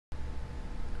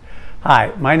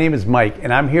Hi, my name is Mike,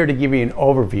 and I'm here to give you an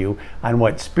overview on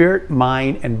what spirit,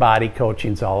 mind, and body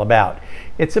coaching is all about.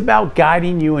 It's about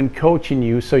guiding you and coaching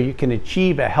you so you can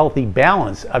achieve a healthy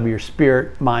balance of your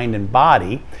spirit, mind, and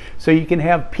body, so you can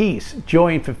have peace,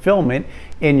 joy, and fulfillment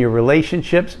in your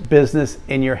relationships, business,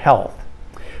 and your health.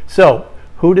 So,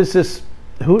 who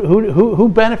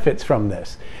benefits from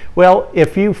this? Well,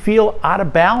 if you feel out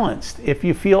of balance, if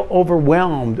you feel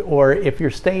overwhelmed, or if you're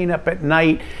staying up at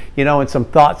night, and some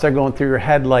thoughts are going through your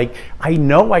head like, I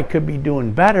know I could be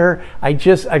doing better. I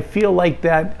feel like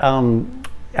that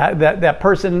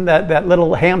person, that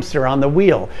little hamster on the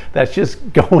wheel that's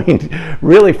just going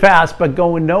really fast but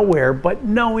going nowhere, but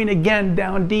knowing again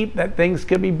down deep that things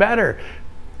could be better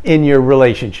in your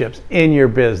relationships, in your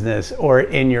business, or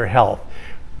in your health.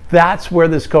 That's where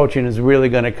this coaching is really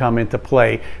going to come into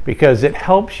play, because it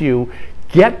helps you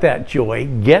get that joy,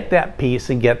 get that peace,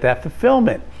 and get that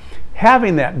fulfillment.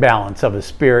 Having that balance of a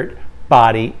spirit,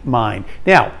 body, mind.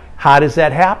 Now, how does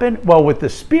that happen? Well, with the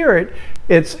spirit,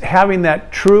 it's having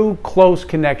that true, close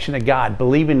connection to God,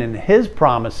 believing in His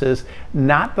promises,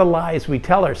 not the lies we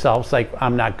tell ourselves, like,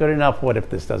 I'm not good enough, what if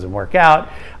this doesn't work out,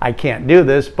 I can't do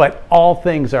this, but all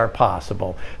things are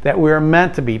possible, that we are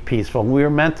meant to be peaceful, we are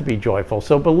meant to be joyful.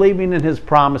 So believing in His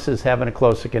promises, having a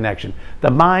closer connection. The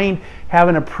mind,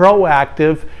 having a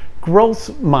proactive growth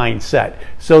mindset.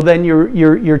 So then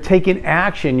you're taking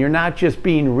action. You're not just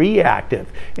being reactive.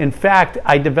 In fact,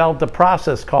 I developed a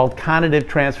process called cognitive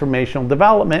transformational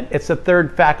development. It's the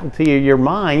third faculty of your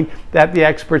mind that the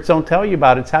experts don't tell you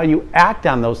about. It's how you act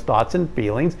on those thoughts and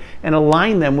feelings and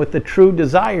align them with the true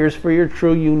desires for your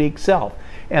true unique self.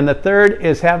 And the third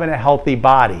is having a healthy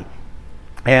body.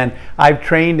 And I've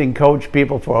trained and coached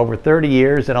people for over 30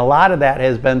 years, and a lot of that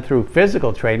has been through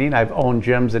physical training. I've owned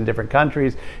gyms in different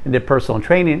countries and did personal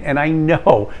training, and I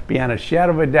know beyond a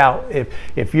shadow of a doubt,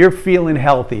 if you're feeling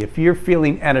healthy, if you're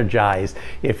feeling energized,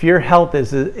 if your health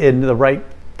is in the right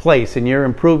place and you're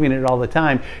improving it all the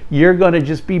time, you're going to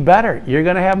just be better. You're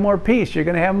going to have more peace, you're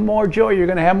going to have more joy, you're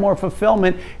going to have more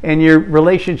fulfillment, and your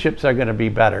relationships are going to be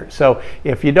better. So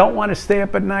if you don't want to stay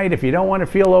up at night, if you don't want to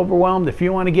feel overwhelmed, if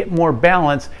you want to get more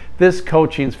balance, this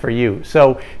coaching's for you.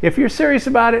 So if you're serious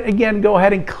about it, again, go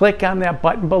ahead and click on that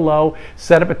button below,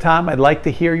 set up a time. I'd like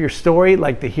to hear your story,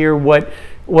 like to hear what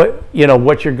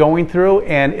you're going through,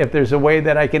 and if there's a way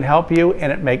that I can help you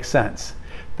and it makes sense.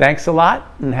 Thanks a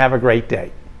lot, and have a great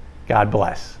day. God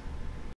bless.